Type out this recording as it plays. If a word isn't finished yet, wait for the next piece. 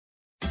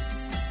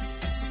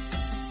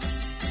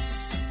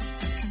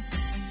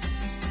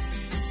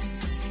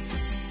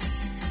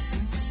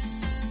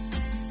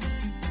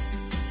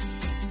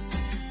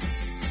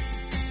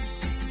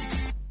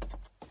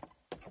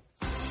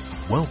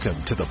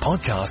Welcome to the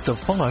podcast of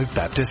Follow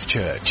Baptist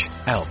Church.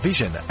 Our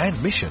vision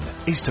and mission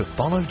is to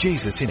follow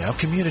Jesus in our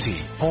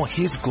community for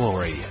His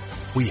glory.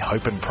 We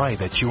hope and pray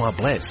that you are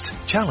blessed,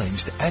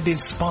 challenged and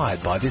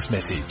inspired by this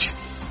message.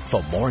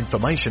 For more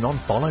information on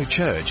Follow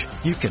Church,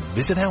 you can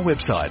visit our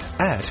website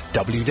at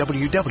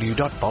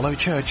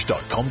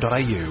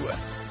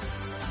www.followchurch.com.au.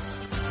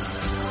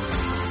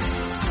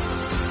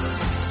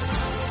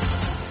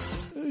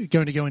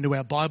 Going to go into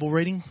our Bible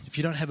reading. If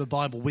you don't have a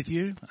Bible with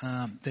you,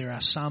 there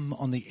are some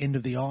on the end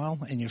of the aisle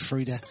and you're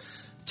free to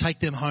take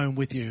them home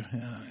with you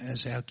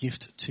as our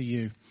gift to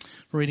you.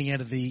 Reading out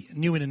of the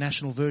New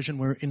International Version,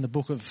 we're in the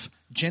book of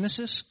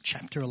Genesis,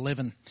 chapter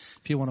 11.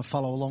 If you want to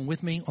follow along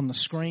with me on the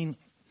screen,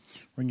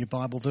 we're in your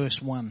Bible,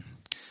 verse 1.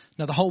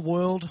 Now the whole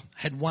world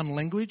had one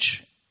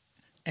language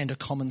and a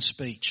common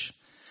speech.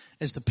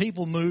 As the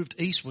people moved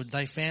eastward,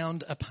 they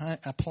found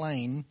a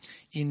plain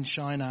in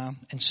Shinar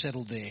and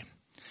settled there.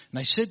 And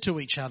they said to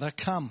each other,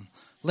 "Come,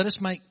 let us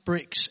make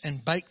bricks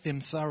and bake them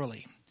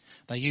thoroughly."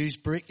 They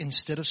used brick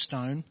instead of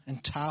stone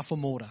and tar for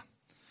mortar.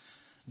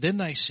 Then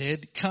they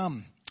said,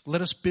 "Come,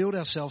 let us build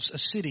ourselves a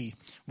city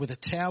with a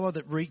tower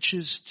that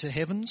reaches to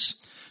heavens,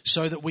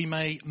 so that we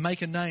may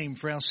make a name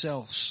for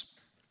ourselves.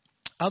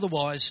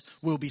 Otherwise,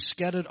 we'll be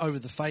scattered over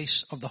the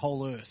face of the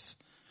whole earth."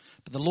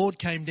 But the Lord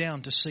came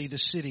down to see the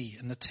city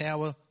and the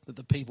tower that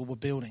the people were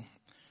building.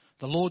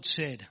 The Lord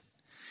said,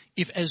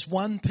 "If as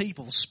one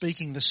people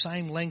speaking the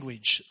same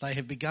language they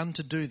have begun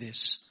to do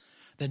this,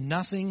 then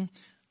nothing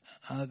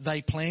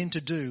they plan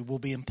to do will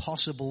be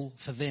impossible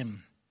for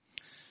them.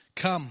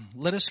 Come,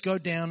 let us go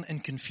down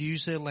and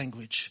confuse their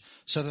language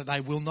so that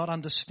they will not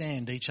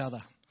understand each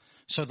other."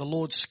 So the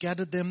Lord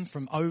scattered them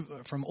from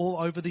all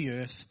over the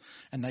earth,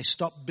 and they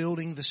stopped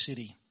building the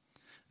city.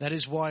 That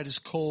is why it is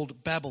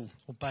called Babel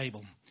or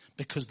Babel,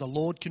 because the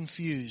Lord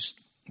confused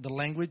the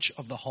language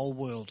of the whole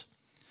world.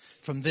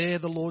 From there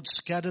the Lord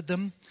scattered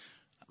them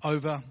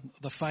over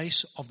the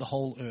face of the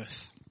whole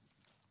earth.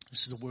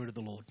 This is the word of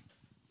the Lord.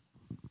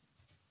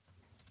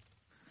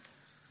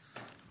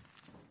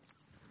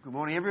 Good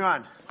morning,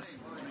 everyone.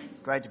 Good morning.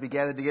 Great to be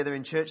gathered together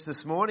in church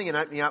this morning and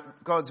opening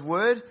up God's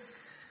Word.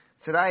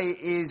 Today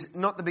is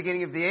not the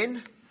beginning of the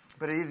end,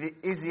 but it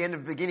is the end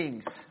of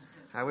beginnings.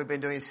 We've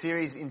been doing a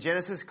series in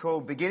Genesis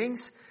called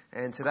Beginnings,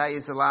 and today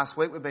is the last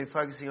week. We've been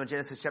focusing on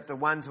Genesis chapter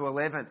 1 to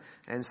 11,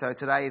 and so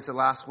today is the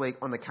last week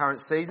on the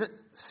current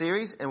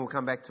series, and we'll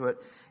come back to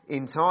it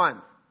in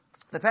time.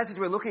 The passage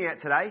we're looking at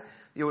today,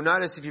 you'll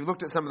notice if you've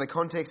looked at some of the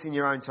context in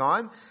your own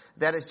time,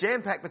 that it's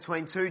jam-packed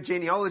between two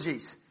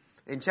genealogies.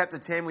 In chapter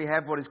 10 we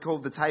have what is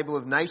called the Table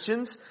of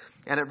Nations,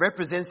 and it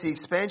represents the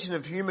expansion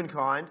of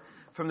humankind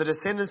from the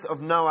descendants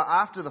of Noah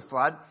after the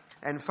flood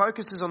and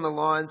focuses on the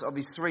lines of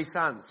his three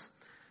sons,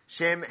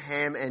 Shem,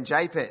 Ham and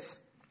Japheth.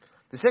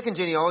 The second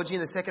genealogy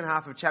in the second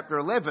half of chapter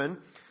 11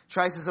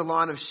 traces the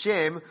line of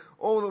Shem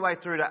all the way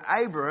through to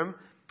Abram,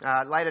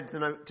 later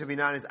to be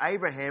known as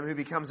Abraham, who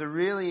becomes a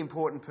really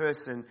important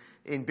person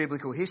in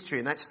biblical history,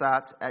 and that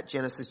starts at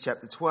Genesis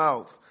chapter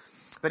 12.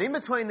 But in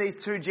between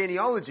these two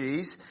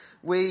genealogies,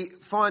 we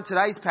find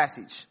today's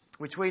passage,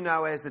 which we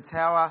know as the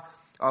Tower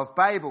of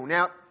Babel.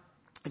 Now,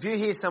 if you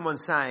hear someone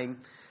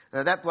saying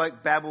that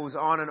bloke babbles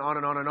on and on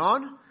and on and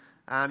on,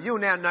 you'll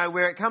now know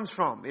where it comes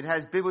from. It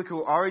has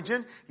biblical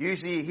origin.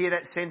 Usually you hear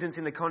that sentence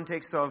in the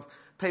context of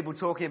people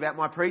talking about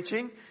my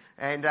preaching.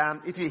 And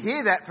if you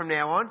hear that from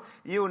now on,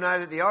 you will know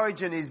that the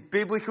origin is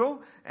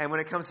biblical. And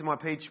when it comes to my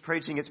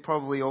preaching, it's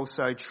probably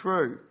also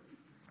true.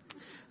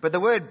 But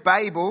the word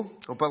Babel,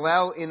 or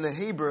Balal in the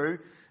Hebrew,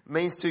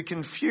 means to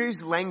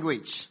confuse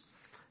language.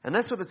 And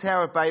that's what the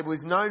Tower of Babel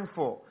is known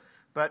for.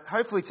 But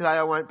hopefully today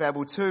I won't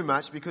babble too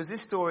much, because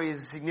this story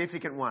is a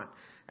significant one.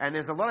 And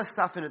there's a lot of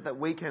stuff in it that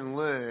we can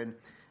learn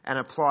and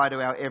apply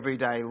to our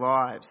everyday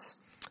lives.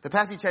 The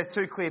passage has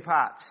two clear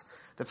parts.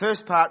 The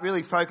first part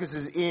really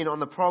focuses in on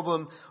the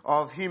problem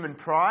of human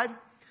pride.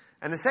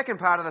 And the second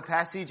part of the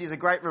passage is a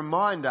great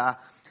reminder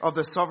of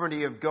the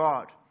sovereignty of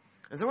God.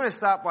 And so I want to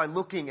start by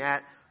looking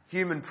at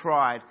human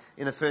pride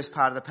in the first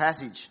part of the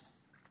passage.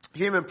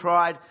 Human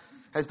pride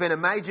has been a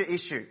major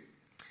issue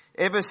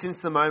ever since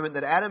the moment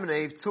that Adam and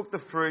Eve took the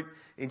fruit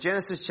in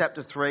Genesis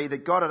chapter 3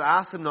 that God had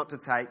asked them not to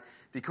take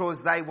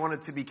because they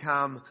wanted to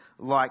become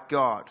like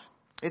God.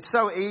 It's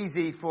so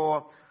easy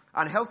for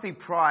unhealthy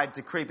pride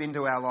to creep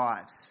into our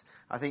lives.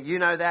 I think you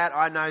know that,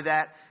 I know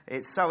that.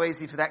 It's so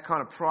easy for that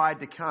kind of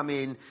pride to come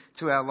in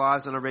to our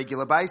lives on a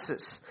regular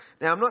basis.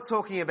 Now, I'm not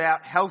talking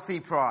about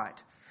healthy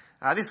pride.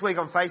 This week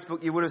on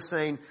Facebook, you would have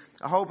seen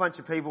a whole bunch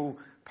of people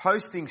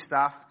posting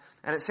stuff,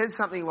 and it said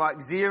something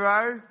like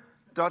 0, ...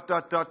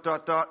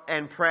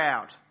 and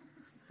proud.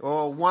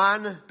 Or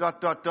 1, ...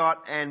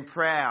 and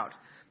proud.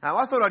 Now,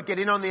 I thought I'd get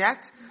in on the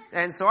act,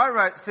 and so I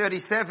wrote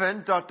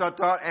 37, ...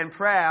 and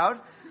proud,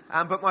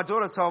 but my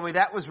daughter told me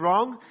that was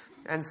wrong,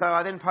 and so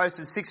I then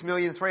posted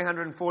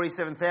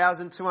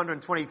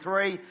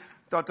 6,347,223, ...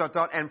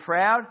 and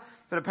proud,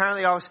 but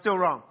apparently I was still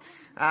wrong.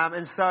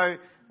 And so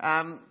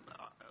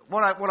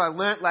what I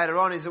learnt later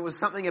on is it was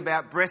something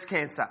about breast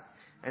cancer.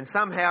 And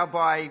somehow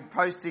by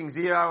posting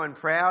 0 and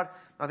proud,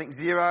 I think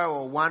 0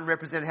 or 1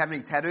 represented how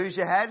many tattoos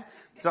you had. ...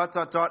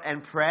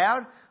 and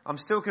proud. I'm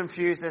still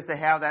confused as to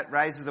how that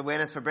raises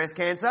awareness for breast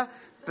cancer,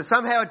 but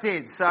somehow it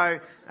did. So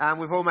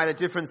we've all made a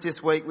difference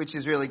this week, which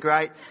is really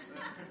great.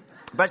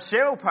 But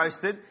Cheryl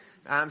posted,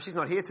 she's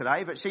not here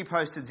today, but she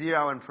posted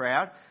 0 and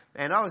proud,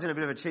 and I was in a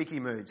bit of a cheeky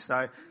mood.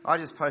 So I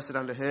just posted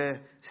under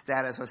her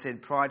status, I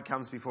said, pride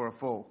comes before a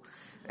fall.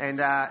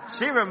 And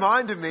she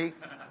reminded me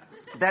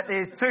that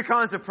there's 2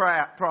 kinds of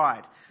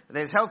pride.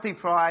 There's healthy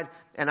pride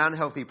and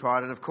unhealthy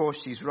pride, and of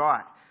course she's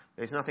right.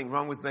 There's nothing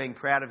wrong with being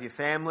proud of your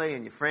family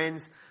and your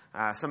friends,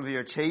 some of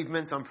your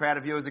achievements. I'm proud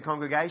of you as a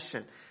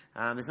congregation.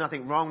 There's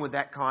nothing wrong with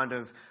that kind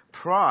of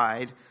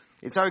pride.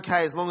 It's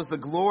okay as long as the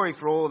glory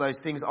for all of those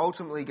things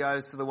ultimately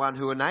goes to the one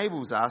who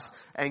enables us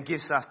and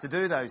gives us to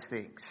do those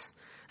things.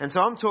 And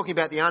so I'm talking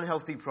about the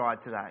unhealthy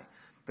pride today.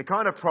 The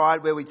kind of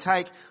pride where we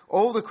take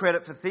all the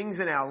credit for things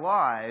in our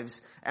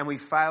lives and we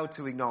fail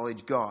to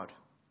acknowledge God.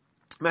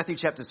 Matthew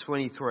chapter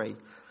 23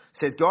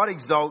 says, God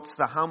exalts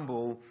the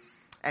humble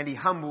and he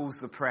humbles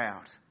the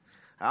proud.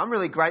 I'm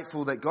really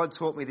grateful that God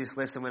taught me this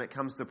lesson when it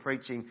comes to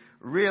preaching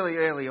really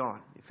early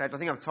on. In fact, I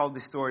think I've told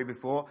this story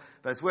before,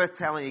 but it's worth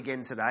telling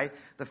again today.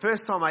 The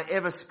first time I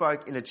ever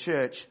spoke in a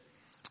church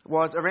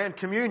was around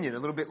communion, a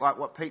little bit like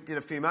what Pete did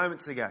a few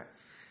moments ago.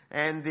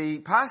 And the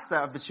pastor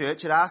of the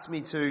church had asked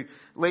me to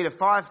lead a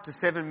 5 to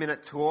 7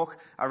 minute talk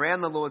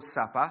around the Lord's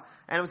Supper.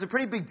 And it was a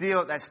pretty big deal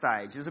at that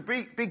stage. It was a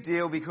big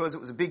deal because it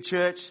was a big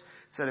church.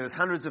 So there was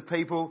hundreds of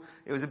people.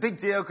 It was a big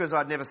deal because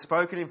I'd never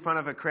spoken in front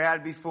of a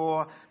crowd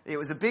before. It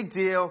was a big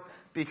deal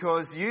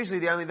because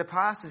usually only the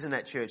pastors in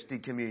that church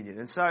did communion.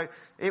 And so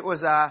it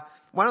was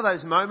one of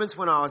those moments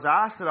when I was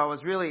asked that I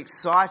was really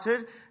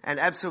excited and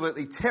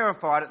absolutely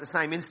terrified at the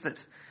same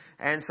instant.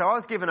 And so I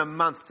was given a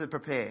month to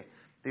prepare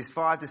this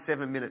 5 to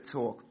 7 minute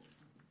talk.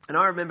 And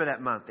I remember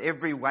that month,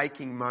 every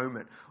waking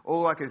moment,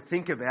 all I could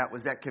think about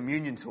was that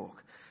communion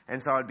talk.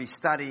 And so I'd be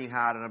studying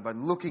hard and I'd be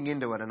looking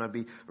into it and I'd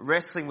be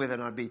wrestling with it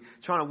and I'd be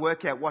trying to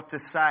work out what to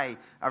say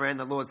around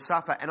the Lord's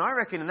Supper. And I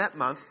reckon in that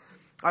month,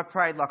 I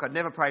prayed like I'd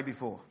never prayed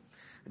before.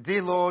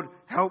 Dear Lord,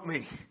 help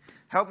me.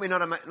 Help me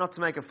not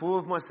to make a fool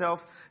of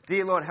myself.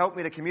 Dear Lord, help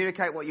me to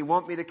communicate what you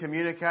want me to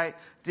communicate.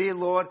 Dear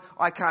Lord,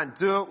 I can't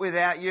do it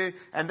without you.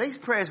 And these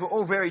prayers were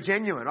all very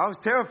genuine. I was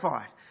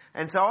terrified.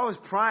 And so I was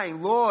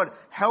praying, Lord,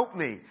 help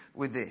me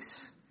with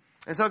this.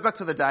 And so I got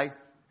to the day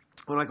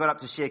when I got up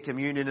to share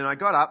communion, and I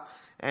got up,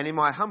 and in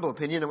my humble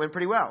opinion, it went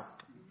pretty well.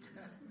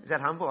 Is that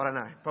humble? I don't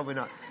know. Probably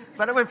not.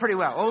 But it went pretty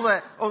well.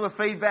 All the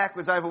feedback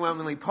was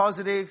overwhelmingly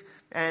positive,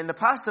 and the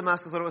pastor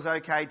must have thought it was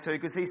okay too,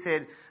 because he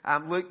said,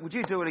 Luke, would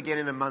you do it again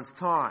in a month's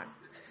time?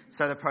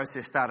 So the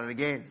process started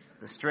again.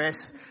 The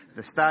stress,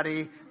 the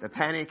study, the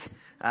panic,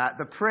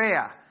 the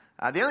prayer.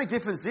 The only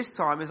difference this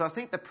time is I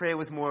think the prayer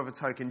was more of a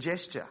token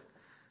gesture.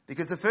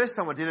 Because the first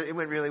time I did it, it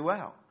went really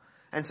well.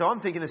 And so I'm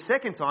thinking the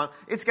second time,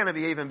 it's going to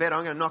be even better.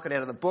 I'm going to knock it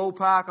out of the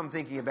ballpark. I'm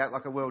thinking about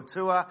like a world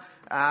tour.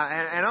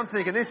 And I'm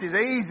thinking this is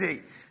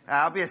easy.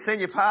 I'll be a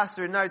senior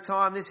pastor in no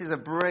time. This is a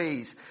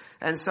breeze.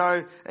 And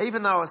so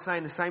even though I was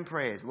saying the same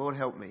prayers, Lord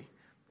help me,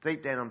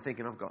 deep down I'm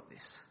thinking I've got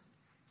this.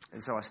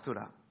 And so I stood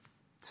up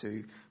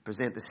to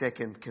present the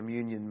second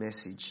communion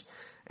message.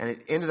 And it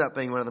ended up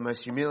being one of the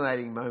most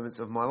humiliating moments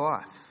of my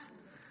life.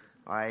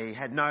 I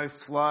had no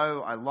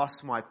flow. I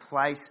lost my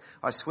place.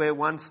 I swear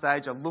one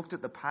stage I looked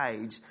at the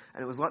page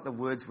and it was like the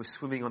words were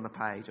swimming on the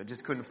page. I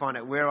just couldn't find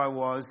out where I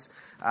was.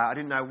 I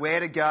didn't know where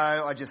to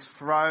go. I just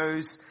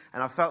froze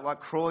and I felt like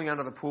crawling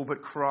under the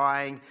pulpit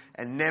crying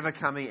and never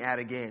coming out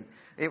again.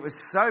 It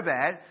was so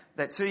bad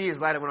that 2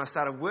 years later when I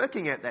started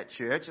working at that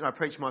church and I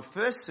preached my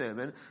first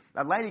sermon,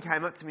 a lady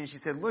came up to me and she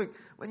said, Luke,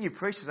 when you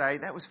preached today,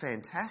 that was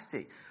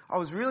fantastic. I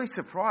was really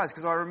surprised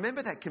because I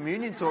remember that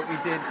communion talk you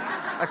did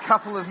a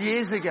couple of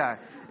years ago.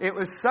 It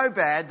was so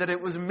bad that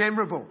it was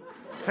memorable.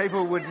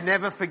 People would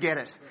never forget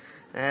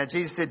it.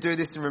 Jesus said, do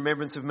this in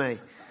remembrance of me.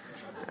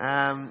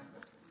 And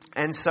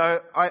so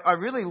I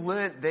really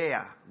learnt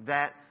there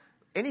that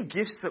any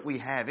gifts that we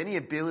have, any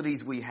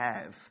abilities we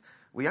have,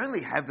 we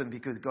only have them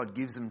because God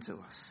gives them to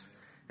us.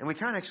 And we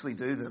can't actually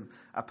do them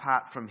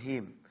apart from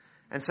Him.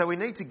 And so we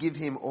need to give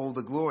Him all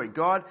the glory.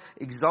 God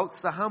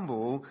exalts the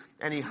humble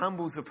and He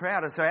humbles the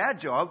proud. And so our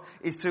job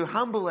is to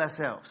humble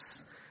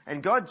ourselves.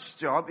 And God's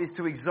job is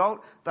to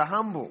exalt the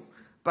humble.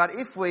 But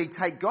if we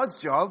take God's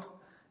job,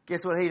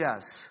 guess what He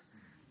does?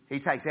 He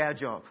takes our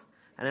job.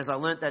 And as I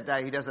learnt that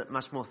day, He does it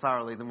much more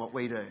thoroughly than what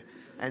we do.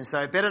 And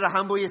so better to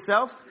humble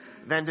yourself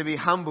than to be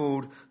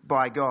humbled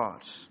by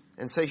God.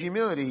 And so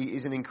humility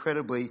is an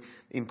incredibly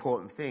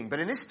important thing.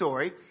 But in this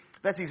story,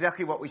 that's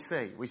exactly what we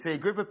see. We see a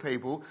group of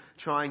people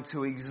trying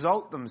to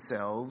exalt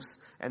themselves,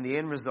 and the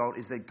end result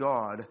is that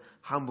God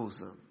humbles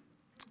them.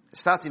 It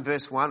starts in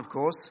verse 1, of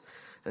course.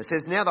 It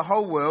says, now the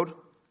whole world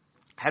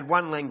had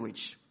one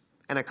language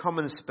and a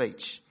common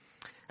speech.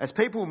 As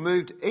people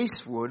moved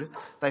eastward,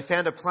 they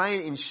found a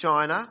plain in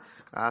Shinar,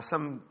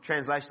 some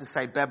translations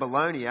say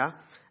Babylonia,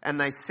 and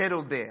they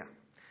settled there.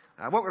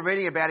 What we're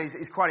reading about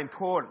is quite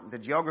important. The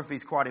geography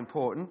is quite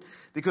important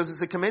because it's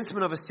the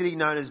commencement of a city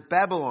known as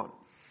Babylon.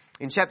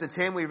 In chapter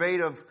 10 we read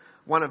of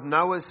one of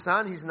Noah's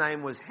son. His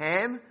name was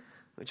Ham,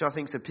 which I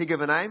think is a pig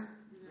of a name.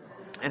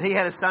 And he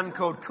had a son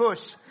called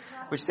Cush,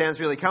 which sounds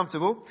really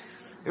comfortable.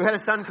 He had a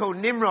son called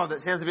Nimrod,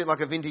 that sounds a bit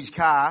like a vintage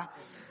car.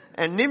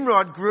 And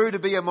Nimrod grew to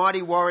be a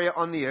mighty warrior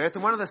on the earth.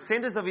 And one of the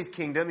centres of his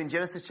kingdom in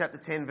Genesis chapter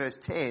 10 verse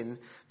 10,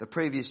 the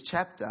previous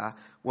chapter,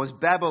 was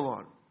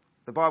Babylon.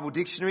 The Bible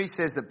dictionary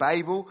says that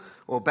Babel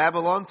or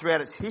Babylon throughout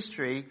its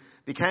history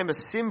became a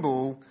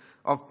symbol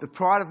of the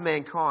pride of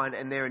mankind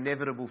and their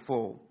inevitable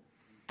fall.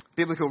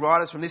 Biblical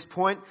writers from this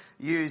point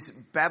use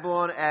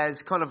Babylon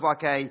as kind of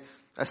like a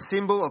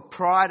symbol of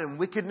pride and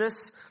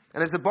wickedness.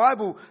 And as the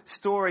Bible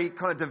story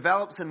kind of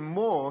develops and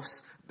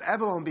morphs,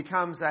 Babylon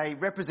becomes a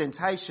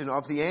representation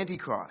of the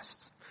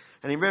Antichrist.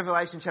 And in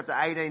Revelation chapter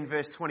 18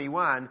 verse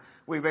 21,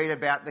 we read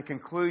about the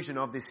conclusion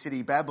of this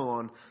city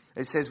Babylon.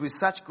 It says, with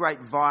such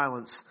great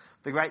violence,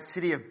 the great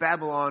city of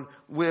Babylon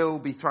will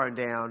be thrown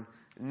down,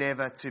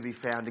 never to be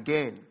found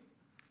again.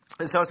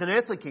 And so it's an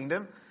earthly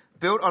kingdom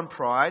built on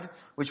pride,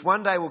 which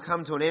one day will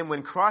come to an end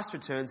when Christ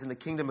returns and the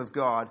kingdom of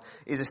God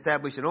is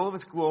established in all of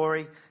its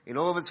glory, in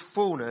all of its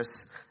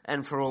fullness,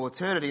 and for all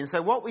eternity. And so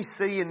what we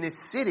see in this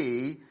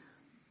city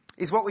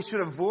is what we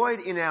should avoid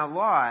in our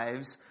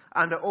lives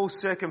under all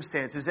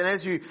circumstances. And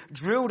as you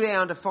drill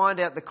down to find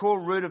out the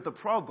core root of the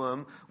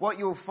problem, what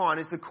you'll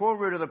find is the core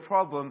root of the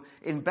problem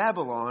in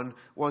Babylon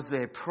was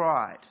their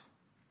pride.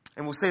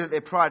 And we'll see that their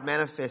pride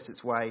manifests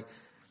its way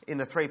in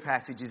the three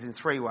passages in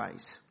three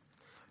ways.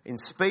 In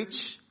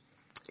speech,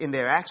 in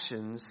their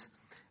actions,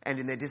 and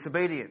in their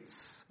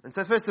disobedience. And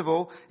so first of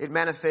all, it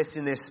manifests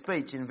in their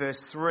speech in verse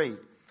 3.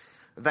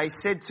 They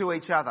said to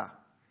each other,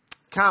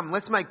 "Come,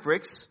 let's make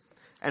bricks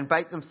and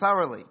bake them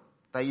thoroughly."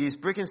 They used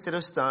brick instead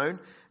of stone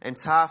and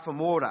tar for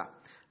mortar.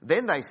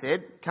 Then they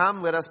said,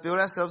 "Come, let us build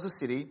ourselves a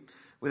city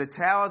with a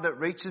tower that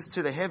reaches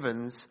to the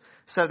heavens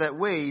so that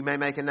we may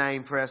make a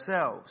name for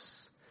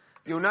ourselves."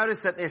 You'll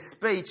notice that their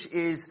speech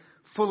is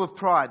full of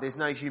pride. There's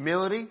no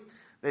humility.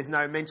 There's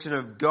no mention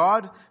of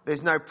God.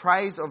 There's no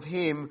praise of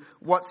Him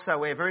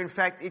whatsoever. In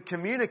fact, it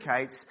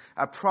communicates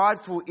a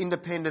prideful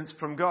independence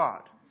from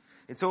God.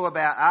 It's all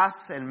about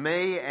us and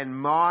me and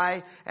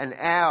my and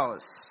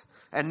ours.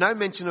 And no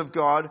mention of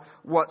God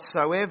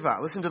whatsoever.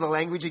 Listen to the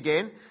language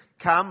again.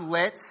 Come,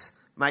 let's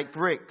make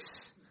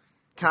bricks.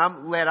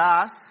 Come, let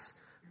us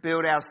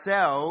build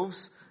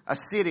ourselves a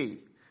city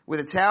with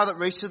a tower that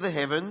reaches to the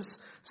heavens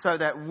so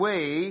that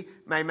we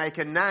may make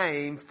a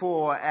name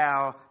for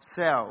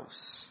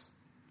ourselves.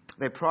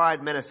 Their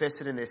pride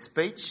manifested in their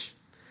speech,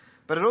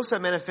 but it also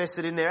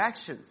manifested in their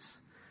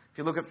actions. If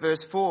you look at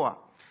verse 4,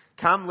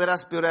 "Come, let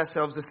us build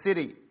ourselves a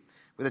city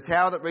with a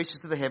tower that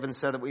reaches to the heavens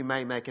so that we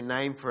may make a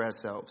name for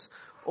ourselves."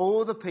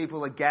 All the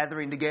people are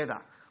gathering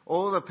together.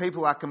 All the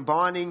people are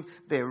combining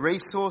their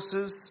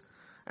resources,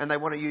 and they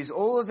want to use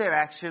all of their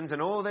actions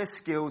and all their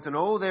skills and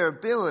all their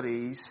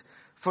abilities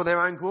for their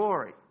own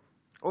glory.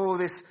 All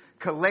this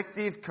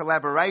collective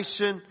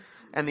collaboration,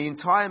 and the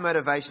entire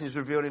motivation is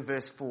revealed in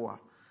verse 4.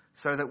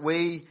 So that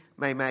we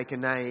may make a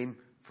name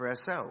for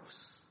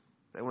ourselves.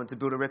 They want to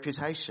build a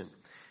reputation,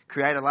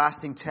 create a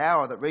lasting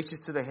tower that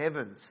reaches to the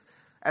heavens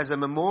as a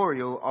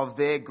memorial of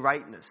their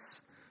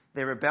greatness.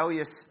 Their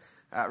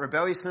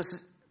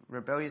rebelliousness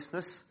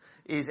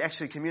is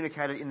actually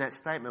communicated in that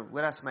statement.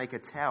 Let us make a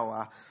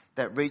tower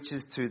that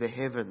reaches to the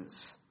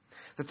heavens.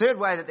 The third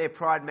way that their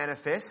pride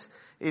manifests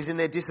is in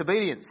their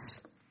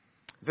disobedience.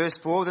 Verse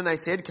 4, then they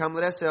said, "Come,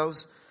 let us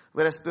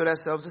build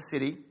ourselves a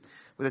city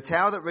with a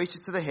tower that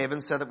reaches to the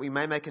heavens so that we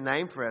may make a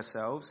name for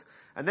ourselves."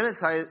 And then it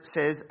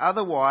says,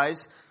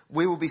 "Otherwise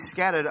we will be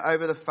scattered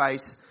over the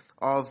face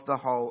of the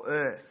whole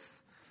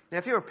earth." Now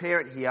if you're a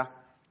parent here,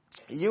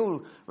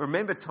 you'll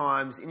remember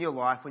times in your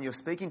life when you're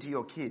speaking to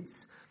your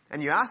kids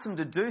and you ask them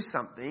to do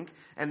something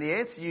and the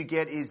answer you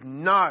get is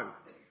no.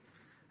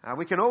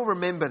 We can all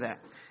remember that.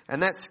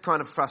 And that's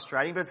kind of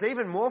frustrating, but it's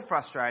even more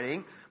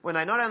frustrating when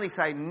they not only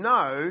say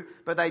no,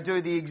 but they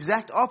do the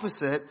exact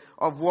opposite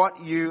of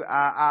what you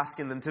are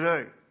asking them to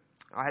do.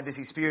 I had this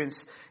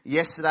experience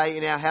yesterday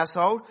in our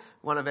household.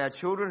 One of our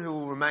children, who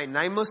will remain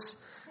nameless,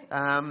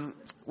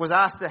 was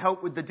asked to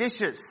help with the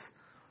dishes.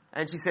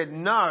 And she said,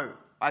 "No,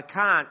 I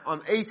can't,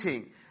 I'm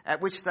eating." At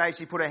which stage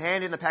she put her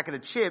hand in the packet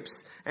of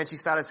chips and she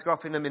started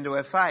scoffing them into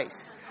her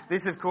face.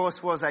 This, of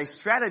course, was a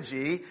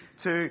strategy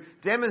to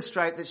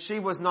demonstrate that she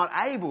was not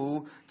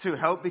able to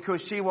help because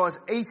she was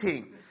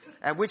eating.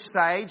 At which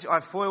stage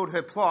I foiled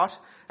her plot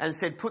and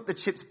said, "Put the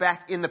chips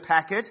back in the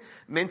packet."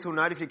 Mental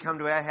note, if you come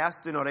to our house,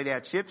 do not eat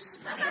our chips.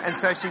 And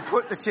so she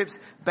put the chips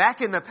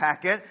back in the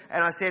packet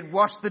and I said,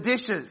 "Wash the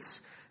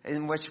dishes."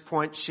 In which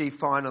point she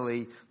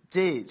finally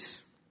did.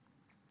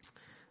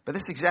 But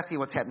this is exactly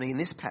what's happening in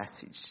this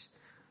passage.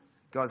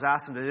 God's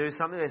asked them to do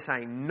something, they're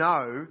saying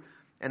no,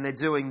 and they're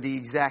doing the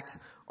exact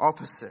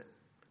opposite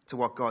to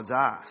what God's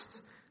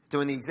asked.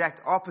 Doing the exact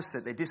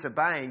opposite. They're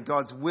disobeying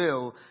God's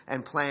will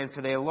and plan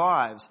for their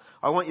lives.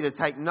 I want you to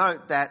take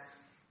note that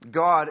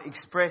God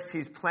expressed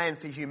His plan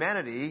for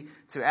humanity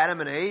to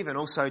Adam and Eve and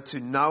also to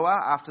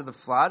Noah after the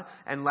flood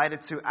and later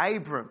to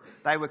Abram.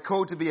 They were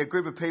called to be a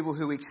group of people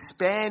who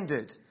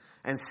expanded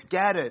And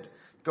scattered,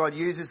 God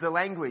uses the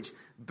language,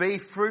 be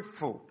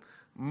fruitful,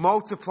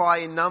 multiply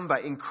in number,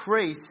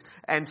 increase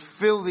and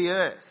fill the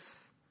earth.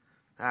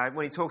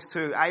 When he talks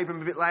to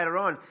Abram a bit later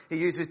on, he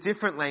uses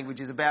different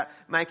languages about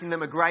making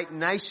them a great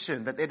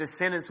nation, that their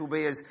descendants will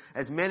be as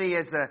many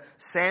as the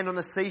sand on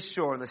the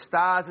seashore and the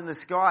stars in the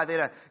sky.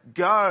 They're to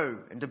go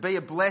and to be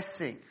a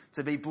blessing,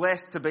 to be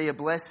blessed, to be a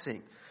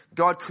blessing.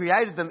 God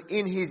created them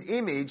in his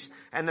image,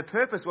 and the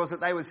purpose was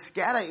that they would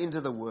scatter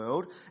into the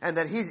world and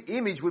that his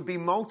image would be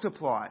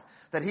multiplied,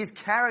 that his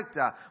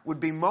character would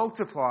be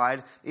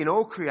multiplied in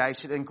all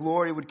creation and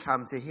glory would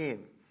come to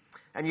him.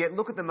 And yet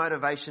look at the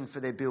motivation for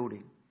their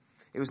building.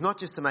 It was not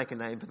just to make a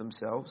name for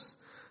themselves,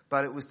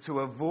 but it was to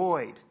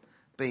avoid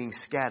being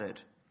scattered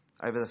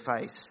over the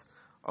face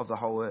of the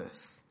whole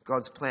earth.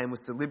 God's plan was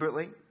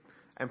deliberately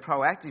and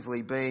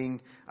proactively being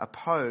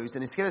opposed.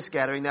 And instead of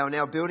scattering, they were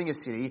now building a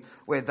city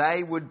where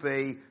they would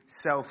be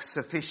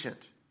self-sufficient.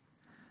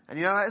 And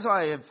you know, as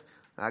I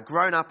have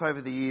grown up over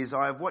the years,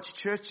 I have watched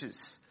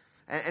churches,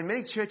 and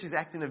many churches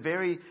act in a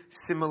very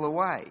similar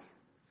way.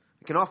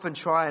 You can often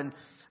try and,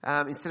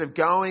 instead of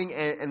going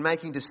and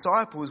making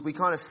disciples, we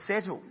kind of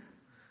settle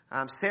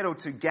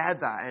to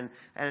gather,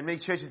 and many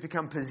churches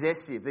become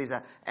possessive. These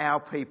are our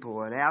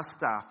people and our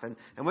stuff, and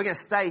we're going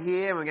to stay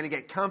here, and we're going to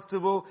get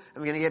comfortable,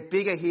 and we're going to get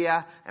bigger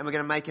here, and we're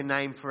going to make a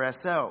name for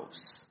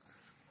ourselves.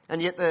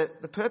 And yet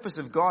the purpose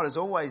of God has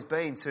always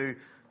been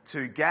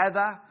to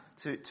gather,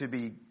 to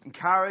be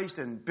encouraged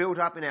and built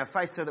up in our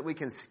faith so that we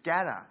can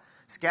scatter,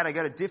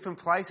 go to different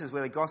places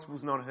where the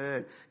gospel's not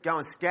heard, go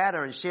and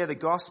scatter and share the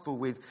gospel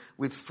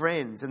with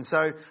friends. And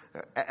so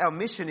our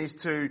mission is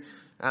to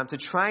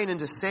train and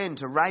to send,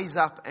 to raise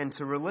up and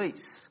to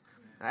release.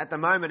 At the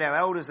moment, our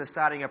elders are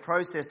starting a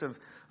process of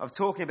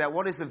talking about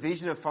what is the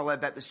vision of Follow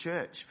Baptist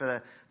Church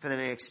for the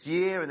next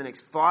year and the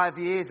next 5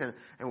 years, and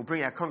we'll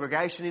bring our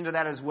congregation into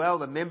that as well,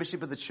 the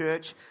membership of the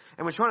church.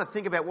 And we're trying to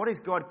think about what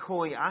is God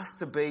calling us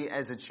to be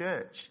as a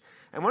church.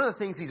 And one of the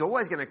things he's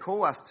always going to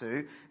call us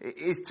to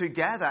is to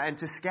gather and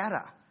to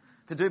scatter.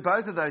 To do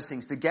both of those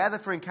things, to gather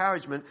for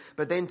encouragement,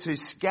 but then to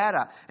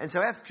scatter. And so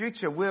our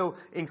future will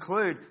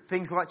include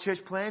things like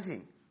church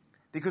planting,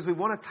 because we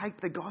want to take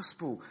the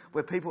gospel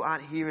where people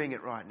aren't hearing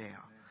it right now.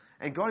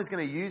 And God is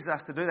going to use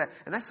us to do that.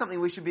 And that's something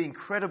we should be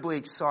incredibly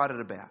excited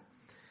about.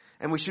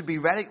 And we should be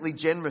radically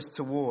generous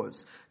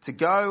towards, to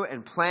go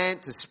and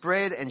plant, to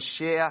spread and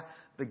share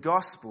the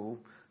gospel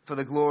for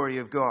the glory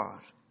of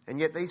God. And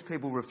yet these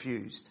people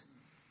refused.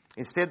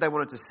 Instead, they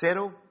wanted to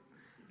settle,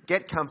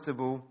 get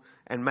comfortable,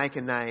 and make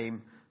a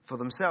name for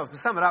themselves. To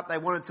sum it up, they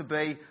wanted to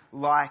be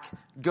like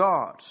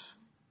God,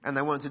 and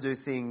they wanted to do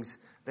things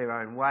their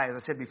own way. As I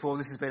said before,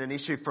 this has been an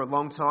issue for a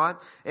long time,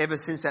 ever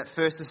since that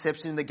first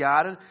deception in the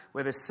garden,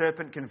 where the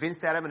serpent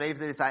convinced Adam and Eve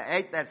that if they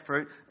ate that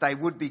fruit, they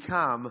would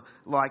become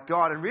like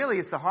God. And really,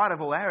 it's the height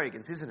of all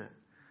arrogance, isn't it?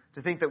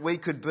 To think that we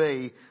could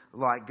be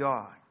like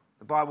God.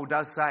 The Bible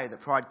does say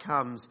that pride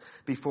comes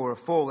before a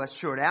fall. That's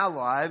true in our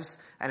lives,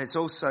 and it's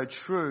also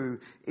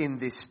true in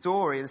this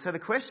story. And so the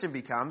question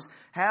becomes,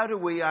 how do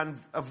we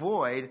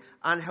avoid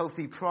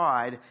unhealthy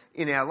pride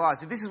in our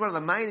lives? If this is one of the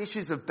main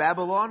issues of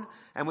Babylon,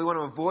 and we want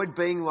to avoid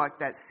being like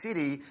that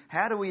city,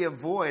 how do we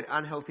avoid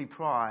unhealthy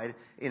pride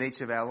in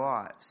each of our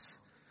lives?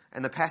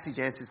 And the passage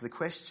answers the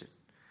question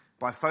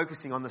by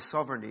focusing on the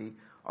sovereignty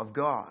of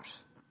God.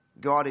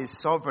 God is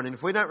sovereign, and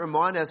if we don't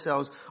remind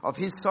ourselves of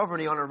his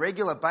sovereignty on a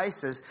regular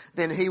basis,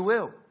 then he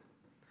will.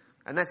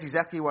 And that's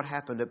exactly what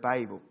happened at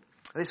Babel.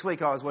 This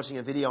week I was watching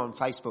a video on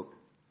Facebook.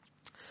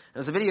 It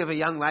was a video of a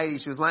young lady.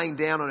 She was laying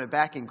down on her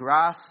back in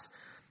grass,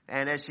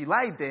 and as she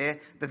laid there,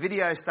 the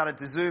video started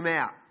to zoom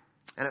out.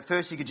 And at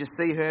first you could just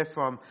see her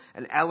from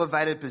an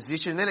elevated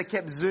position. And then it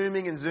kept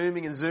zooming and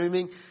zooming and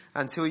zooming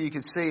until you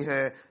could see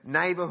her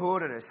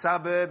neighbourhood and her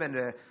suburb and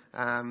her,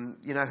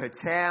 her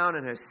town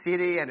and her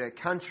city and her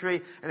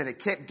country. And then it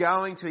kept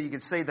going till you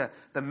could see the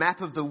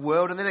map of the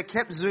world. And then it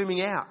kept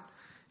zooming out.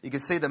 You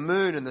could see the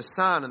moon and the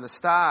sun and the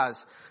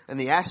stars and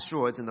the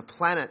asteroids and the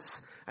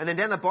planets. And then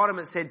down the bottom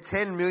it said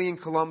 10 million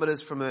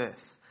kilometres from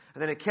Earth.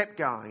 And then it kept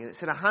going, and it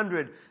said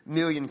 100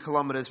 million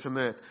kilometres from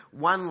Earth,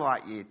 1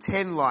 light year,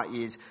 10 light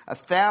years,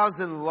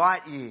 1,000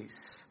 light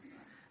years.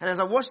 And as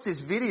I watched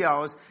this video,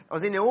 I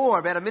was in awe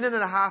about a minute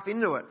and a half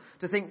into it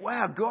to think,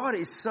 wow, God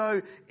is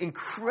so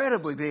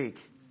incredibly big.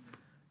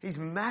 He's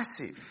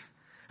massive.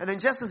 And then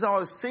just as I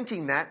was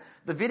thinking that,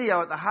 the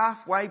video at the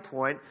halfway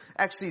point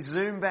actually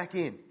zoomed back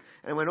in.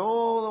 And it went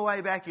all the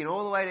way back in,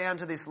 all the way down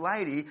to this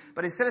lady,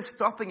 but instead of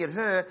stopping at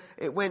her,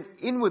 it went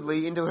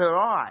inwardly into her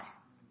eye.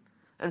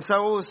 And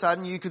so all of a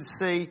sudden you could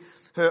see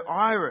her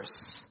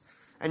iris,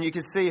 and you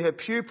could see her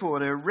pupil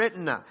and her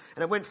retina,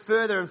 and it went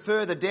further and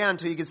further down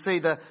till you could see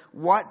the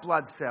white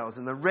blood cells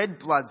and the red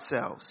blood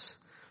cells.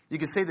 You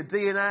could see the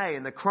DNA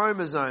and the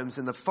chromosomes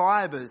and the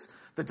fibres,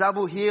 the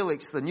double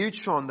helix, the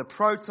neutron, the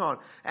proton,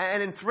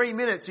 and in 3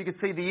 minutes you could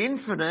see the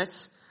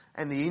infinite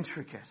and the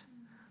intricate,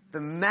 the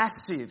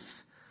massive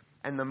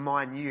and the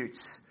minute.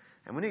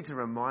 And we need to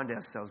remind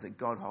ourselves that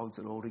God holds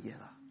it all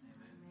together.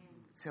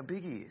 That's how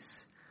big he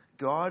is.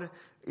 God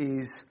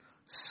is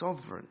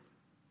sovereign.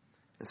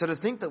 And so to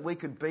think that we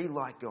could be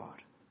like God,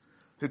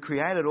 who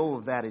created all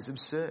of that, is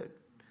absurd.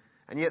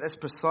 And yet that's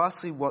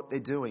precisely what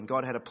they're doing.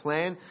 God had a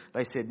plan.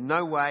 They said,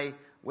 no way,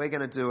 we're going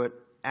to do it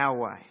our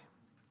way.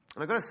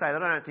 And I've got to say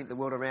that I don't think the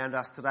world around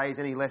us today is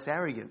any less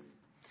arrogant.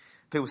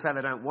 People say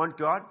they don't want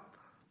God,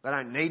 they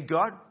don't need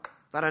God,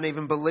 they don't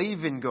even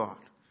believe in God.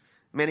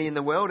 Many in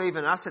the world,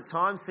 even us at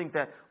times, think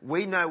that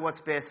we know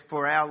what's best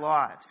for our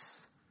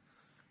lives.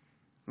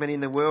 Many in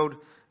the world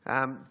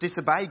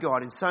disobey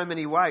God in so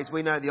many ways.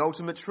 We know the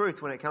ultimate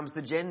truth when it comes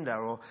to gender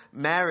or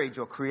marriage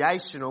or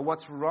creation or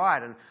what's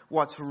right and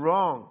what's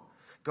wrong.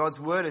 God's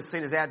word is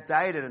seen as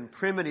outdated and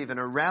primitive and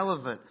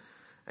irrelevant.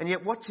 And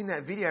yet watching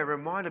that video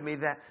reminded me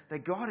that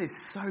God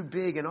is so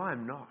big and I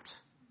am not.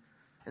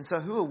 And so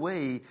who are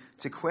we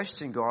to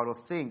question God or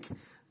think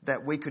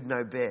that we could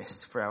know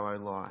best for our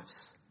own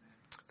lives?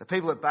 The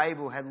people at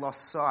Babel had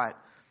lost sight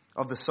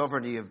of the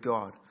sovereignty of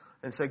God.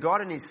 And so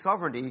God in his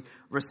sovereignty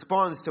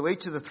responds to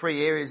each of the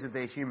three areas of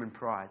their human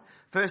pride.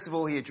 First of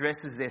all, he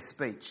addresses their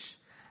speech.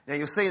 Now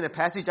you'll see in the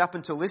passage up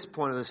until this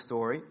point of the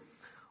story,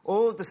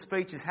 all of the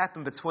speech has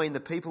happened between the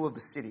people of the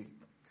city.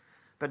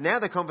 But now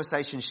the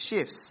conversation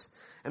shifts.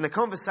 And the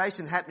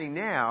conversation happening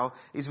now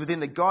is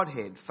within the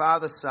Godhead,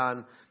 Father,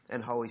 Son,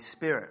 and Holy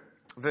Spirit.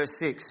 Verse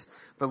 6,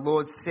 the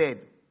Lord said,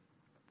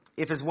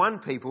 if as one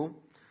people,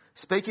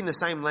 speaking the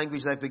same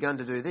language they've begun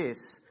to do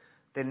this,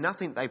 then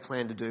nothing they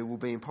plan to do will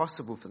be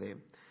impossible for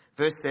them.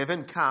 Verse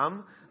 7,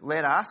 come,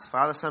 let us,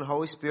 Father, Son,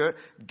 Holy Spirit,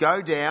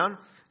 go down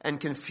and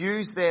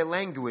confuse their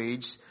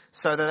language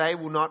so that they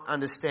will not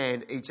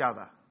understand each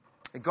other.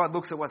 And God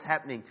looks at what's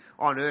happening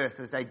on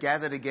earth as they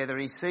gather together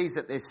and he sees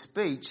that their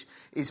speech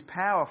is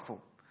powerful.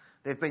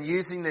 They've been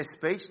using their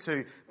speech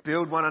to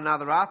build one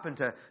another up and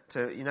to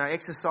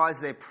exercise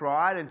their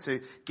pride and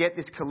to get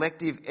this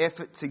collective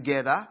effort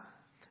together.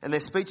 And their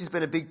speech has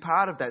been a big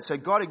part of that. So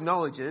God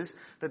acknowledges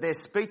that their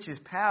speech is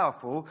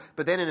powerful,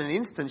 but then in an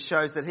instant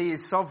shows that he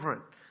is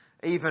sovereign,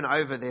 even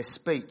over their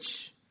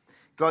speech.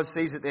 God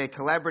sees that their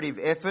collaborative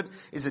effort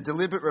is a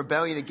deliberate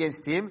rebellion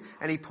against him,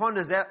 and he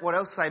ponders out what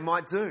else they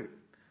might do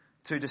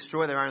to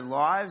destroy their own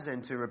lives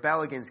and to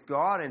rebel against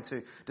God and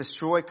to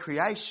destroy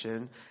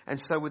creation. And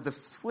so with the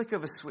flick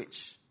of a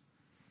switch,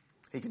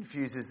 he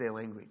confuses their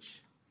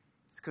language.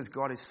 It's because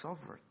God is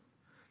sovereign.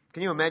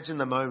 Can you imagine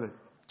the moment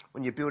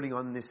when you're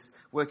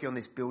working on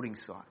this building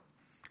site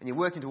and you're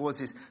working towards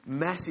this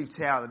massive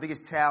tower, the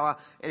biggest tower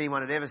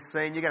anyone had ever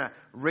seen? You're going to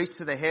reach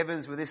to the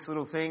heavens with this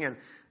little thing and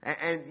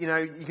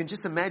you can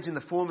just imagine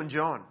the foreman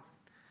John.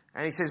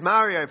 And he says,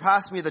 Mario,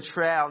 pass me the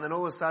trowel. And then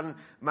all of a sudden,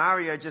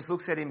 Mario just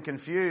looks at him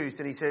confused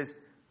and he says,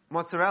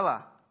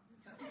 mozzarella,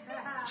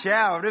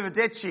 ciao,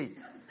 arrivederci.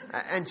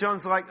 And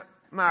John's like,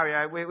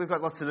 Mario, we've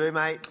got lots to do,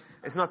 mate.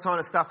 It's not time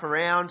to stuff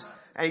around.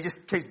 And he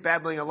just keeps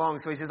babbling along.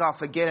 So he says, oh,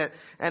 forget it.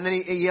 And then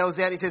he yells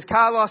out, he says,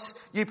 Carlos,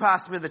 you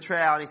pass me the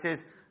trowel. And he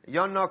says,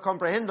 yo no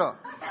comprehendo.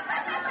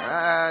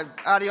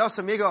 Adios,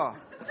 amigo.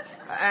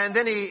 And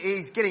then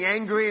he's getting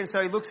angry, and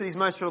so he looks at his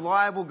most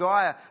reliable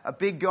guy, a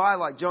big guy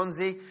like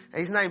Johnsy.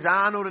 His name's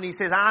Arnold, and he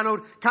says, Arnold,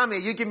 come here,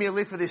 you give me a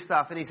lift for this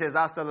stuff. And he says,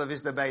 hasta la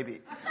vista,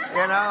 baby.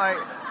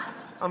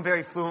 I'm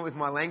very fluent with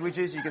my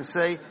languages, you can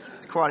see.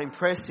 It's quite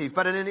impressive.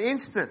 But in an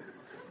instant,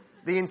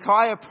 the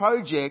entire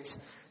project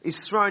is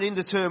thrown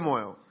into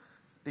turmoil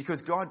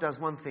because God does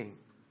one thing.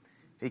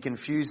 He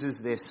confuses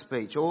their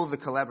speech. All the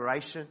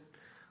collaboration,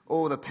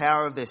 all the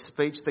power of their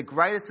speech, the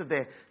greatest of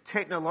their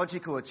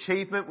technological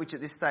achievement, which at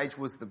this stage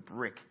was the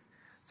brick.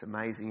 It's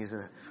amazing, isn't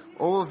it?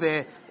 All of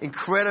their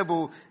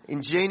incredible,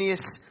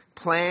 ingenious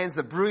plans,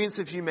 the brilliance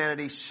of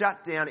humanity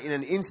shut down in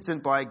an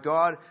instant by a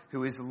God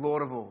who is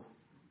Lord of all,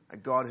 a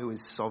God who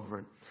is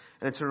sovereign.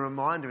 And it's a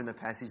reminder in the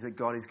passage that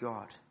God is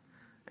God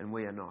and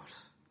we are not.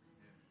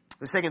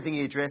 The second thing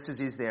he addresses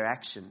is their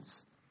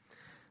actions.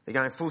 They're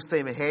going full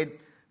steam ahead,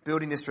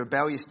 building this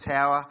rebellious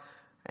tower,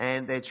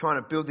 and they're trying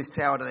to build this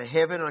tower to the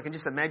heaven. And I can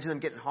just imagine them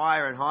getting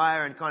higher and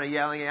higher and kind of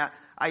yelling out,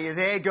 are you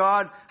there,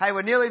 God? Hey,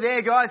 we're nearly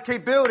there, guys.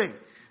 Keep building.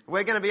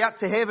 We're going to be up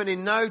to heaven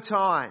in no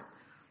time.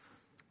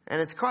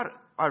 And it's quite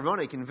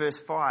ironic in verse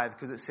 5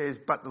 because it says,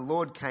 but the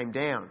Lord came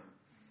down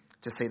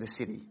to see the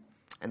city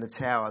and the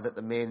tower that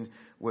the men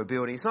were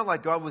building. It's not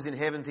like God was in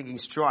heaven thinking,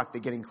 strike,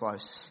 they're getting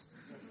close.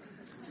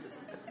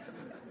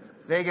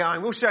 They're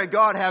going, we'll show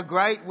God how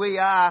great we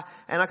are.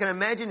 And I can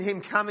imagine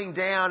him coming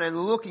down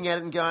and looking at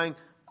it and going,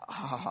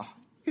 oh,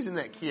 isn't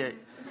that cute?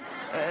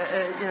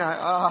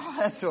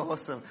 That's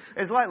awesome.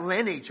 It's like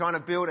Lenny trying to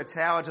build a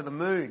tower to the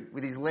moon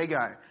with his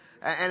Lego.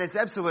 And it's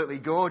absolutely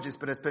gorgeous,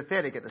 but it's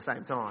pathetic at the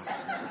same time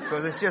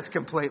because it's just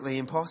completely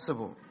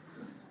impossible.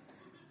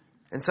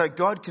 And so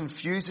God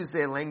confuses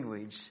their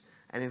language.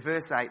 And in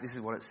verse 8, this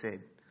is what it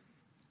said.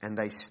 And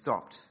they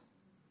stopped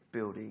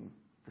building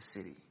the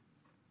city.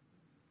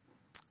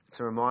 It's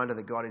a reminder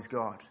that God is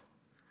God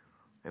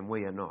and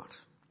we are not.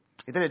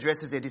 It then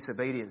addresses their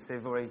disobedience.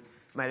 They've already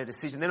made a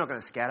decision. They're not going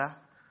to scatter.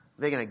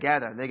 They're going to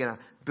gather and they're going to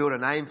build a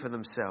name for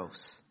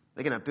themselves.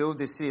 They're going to build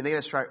this city and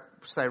they're going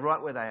to stay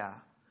right where they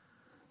are.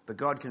 But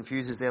God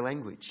confuses their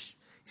language.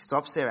 He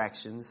stops their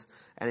actions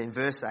And in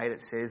verse 8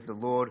 it says, the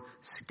Lord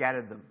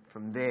scattered them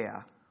from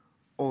there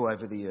all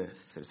over the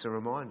earth. It's a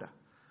reminder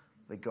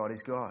that God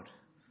is God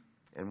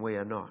and we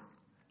are not.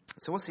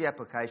 So what's the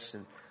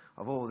application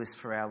of all this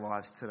for our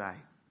lives today?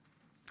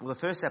 Well, the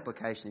first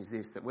application is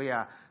this, that we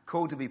are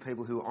called to be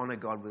people who honour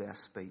God with our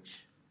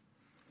speech.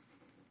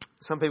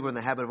 Some people are in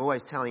the habit of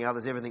always telling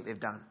others everything they've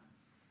done,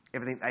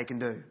 everything they can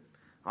do.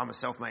 I'm a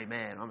self-made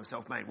man, I'm a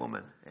self-made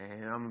woman,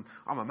 and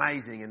I'm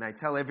amazing. And they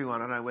tell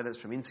everyone, I don't know whether it's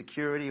from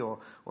insecurity or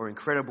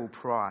incredible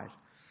pride.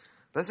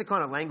 But that's the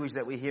kind of language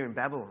that we hear in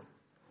Babylon.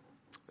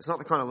 It's not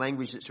the kind of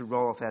language that should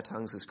roll off our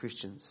tongues as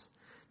Christians.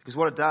 Because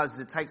what it does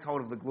is it takes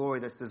hold of the glory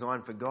that's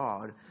designed for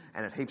God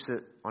and it heaps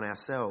it on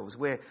ourselves.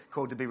 We're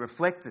called to be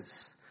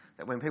reflectors.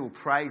 That when people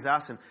praise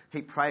us and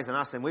heap praise on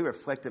us, then we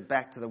reflect it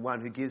back to the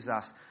one who gives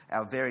us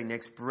our very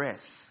next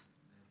breath.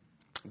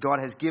 God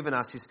has given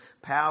us his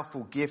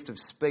powerful gift of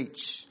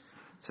speech.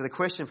 So the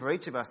question for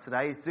each of us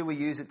today is, do we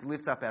use it to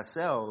lift up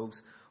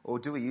ourselves or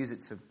do we use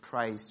it to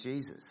praise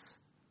Jesus?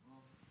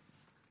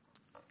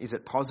 Is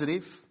it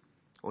positive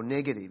or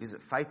negative? Is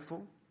it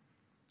faithful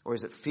or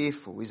is it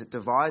fearful? Is it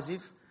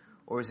divisive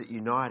or is it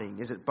uniting?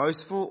 Is it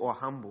boastful or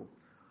humble?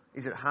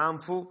 Is it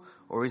harmful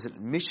or is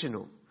it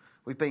missional?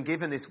 We've been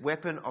given this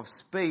weapon of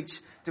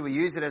speech. Do we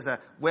use it as a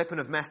weapon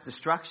of mass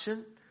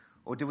destruction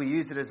or do we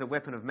use it as a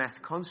weapon of mass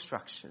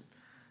construction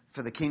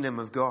for the kingdom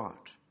of God?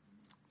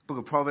 The book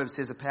of Proverbs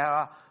says the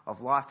power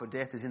of life or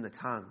death is in the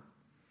tongue.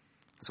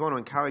 So I want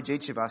to encourage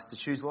each of us to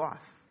choose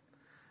life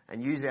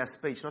and use our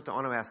speech not to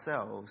honour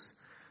ourselves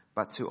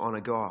but to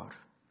honour God.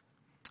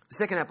 The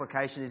second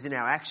application is in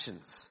our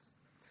actions.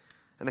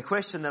 And the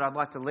question that I'd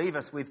like to leave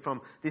us with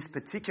from this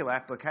particular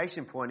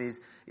application point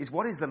is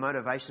what is the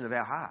motivation of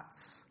our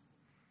hearts?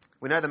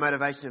 We know the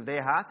motivation of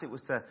their hearts. It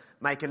was to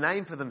make a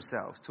name for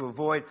themselves, to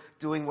avoid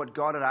doing what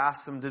God had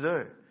asked them to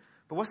do.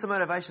 But what's the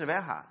motivation of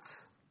our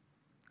hearts?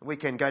 We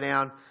can go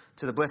down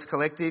to the Blessed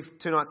Collective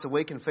 2 nights a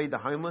week and feed the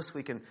homeless.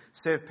 We can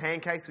serve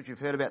pancakes, which we've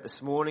heard about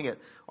this morning at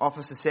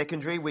Officer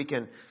Secondary. We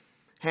can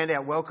hand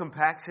out welcome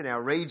packs in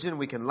our region.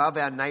 We can love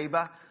our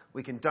neighbour.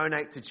 We can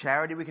donate to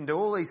charity. We can do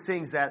all these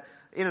things that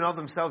in and of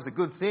themselves are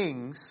good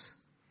things.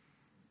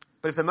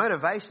 But if the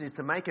motivation is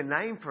to make a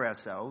name for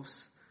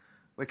ourselves,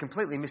 we're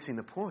completely missing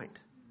the point.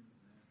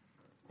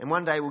 And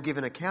one day we'll give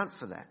an account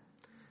for that.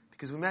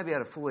 Because we may be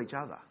able to fool each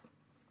other,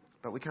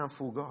 but we can't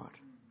fool God.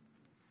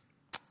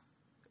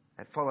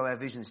 At Follow Our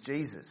Vision's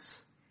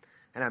Jesus.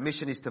 And our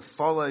mission is to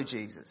follow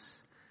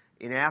Jesus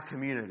in our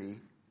community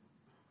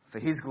for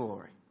his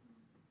glory.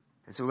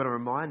 And so we've got to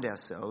remind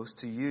ourselves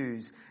to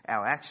use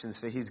our actions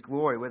for his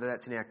glory, whether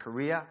that's in our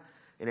career,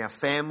 in our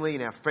family,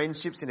 in our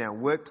friendships, in our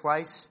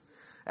workplace,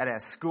 at our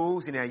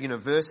schools, in our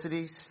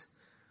universities.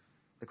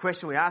 The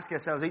question we ask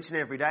ourselves each and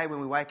every day when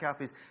we wake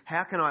up is,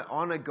 how can I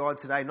honour God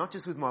today, not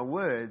just with my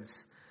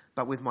words,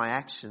 but with my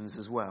actions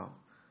as well?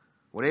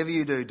 Whatever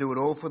you do, do it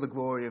all for the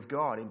glory of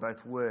God in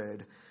both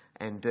word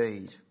and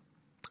deed.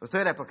 The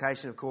third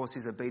application, of course,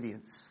 is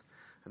obedience.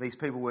 These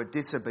people were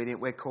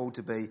disobedient. We're called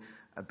to be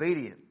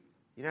obedient.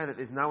 You know that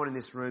there's no one in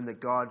this room that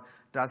God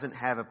doesn't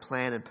have a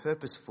plan and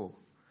purpose for.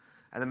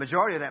 And the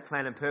majority of that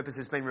plan and purpose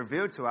has been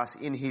revealed to us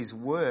in his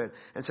word.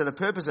 And so the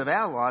purpose of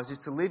our lives is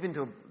to live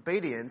into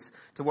obedience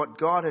to what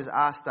God has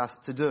asked us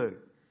to do.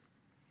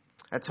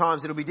 At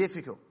times it'll be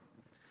difficult.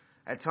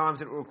 At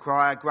times it will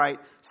require great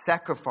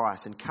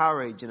sacrifice and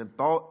courage and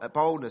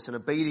boldness and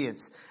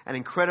obedience and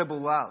incredible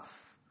love.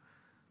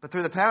 But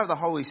through the power of the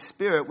Holy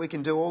Spirit, we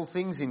can do all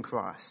things in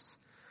Christ.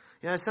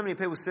 You know, so many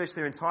people search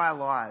their entire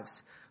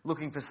lives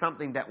looking for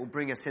something that will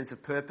bring a sense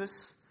of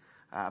purpose,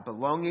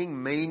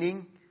 belonging,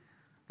 meaning.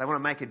 They want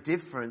to make a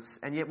difference,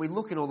 and yet we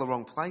look in all the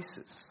wrong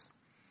places.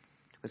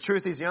 The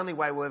truth is the only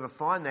way we'll ever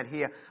find that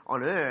here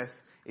on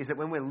earth is that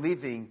when we're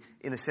living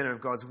in the centre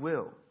of God's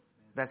will.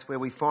 That's where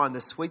we find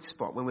the sweet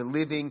spot, when we're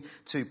living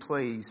to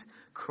please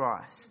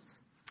Christ.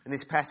 In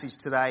this passage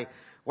today,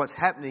 what's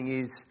happening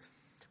is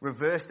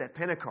reversed at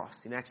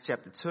Pentecost in Acts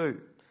chapter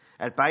 2.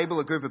 At Babel,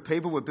 a group of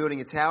people were building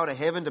a tower to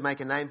heaven to make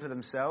a name for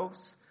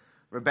themselves,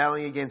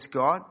 rebelling against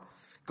God.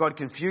 God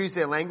confused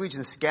their language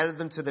and scattered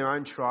them to their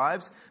own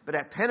tribes. But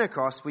at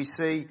Pentecost, we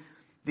see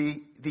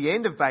the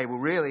end of Babel,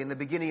 really, and the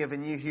beginning of a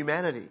new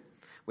humanity,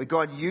 where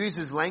God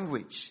uses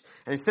language.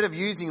 And instead of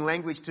using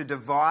language to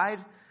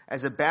divide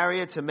as a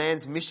barrier to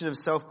man's mission of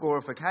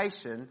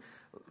self-glorification,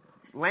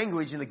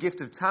 language in the gift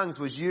of tongues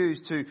was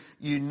used to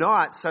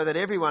unite so that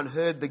everyone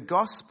heard the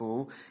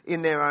gospel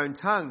in their own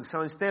tongue.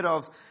 So instead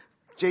of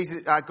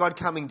God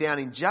coming down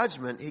in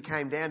judgment, he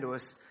came down to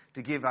us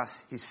to give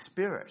us his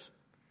Spirit.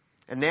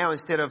 And now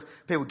instead of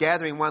people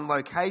gathering one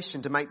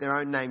location to make their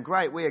own name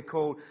great, we are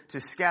called to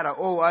scatter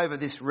all over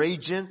this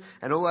region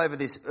and all over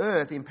this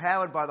earth,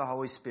 empowered by the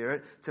Holy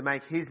Spirit to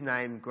make his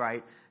name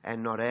great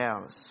and not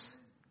ours.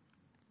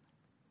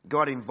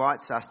 God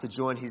invites us to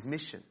join his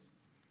mission.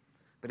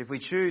 But if we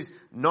choose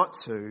not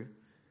to,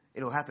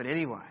 it'll happen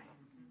anyway.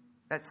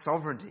 That's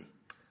sovereignty.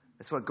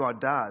 That's what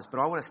God does. But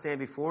I want to stand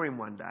before him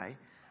one day,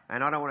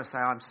 and I don't want to say,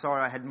 I'm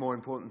sorry, I had more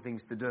important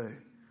things to do.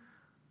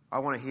 I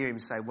want to hear him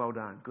say, well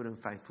done, good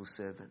and faithful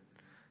servant.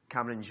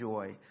 come and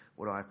enjoy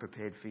what I have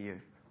prepared for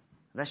you.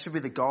 That should be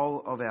the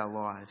goal of our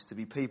lives, to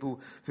be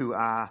people who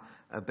are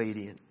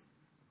obedient.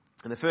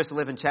 In the first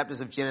 11 chapters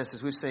of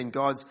Genesis, we've seen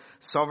God's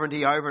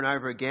sovereignty over and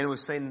over again. We've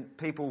seen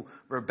people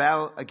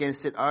rebel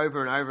against it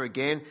over and over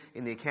again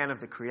in the account of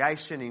the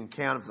creation, in the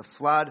account of the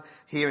flood.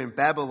 Here in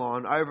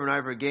Babylon, over and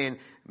over again,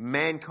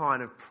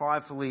 mankind have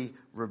pridefully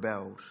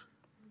rebelled.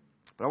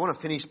 But I want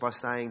to finish by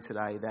saying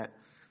today that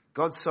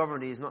God's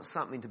sovereignty is not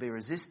something to be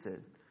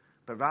resisted,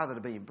 but rather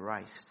to be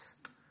embraced.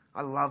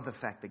 I love the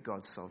fact that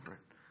God's sovereign.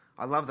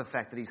 I love the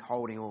fact that He's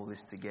holding all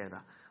this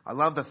together. I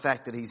love the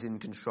fact that He's in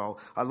control.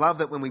 I love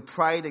that when we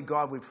pray to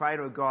God, we pray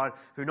to a God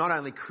who not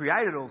only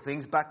created all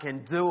things, but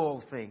can do all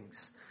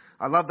things.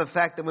 I love the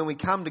fact that when we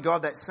come to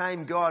God, that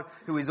same God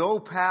who is all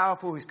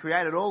powerful, who's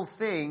created all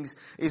things,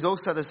 is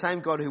also the same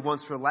God who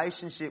wants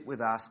relationship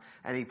with us,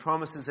 and He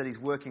promises that He's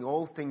working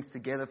all things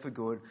together for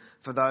good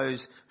for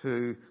those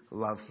who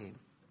love Him.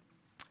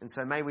 And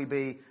so may we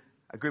be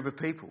a group of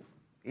people,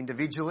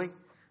 individually,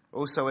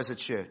 also as a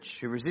church,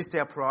 who resist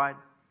our pride,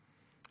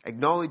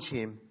 acknowledge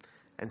Him,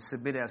 and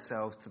submit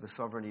ourselves to the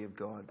sovereignty of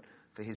God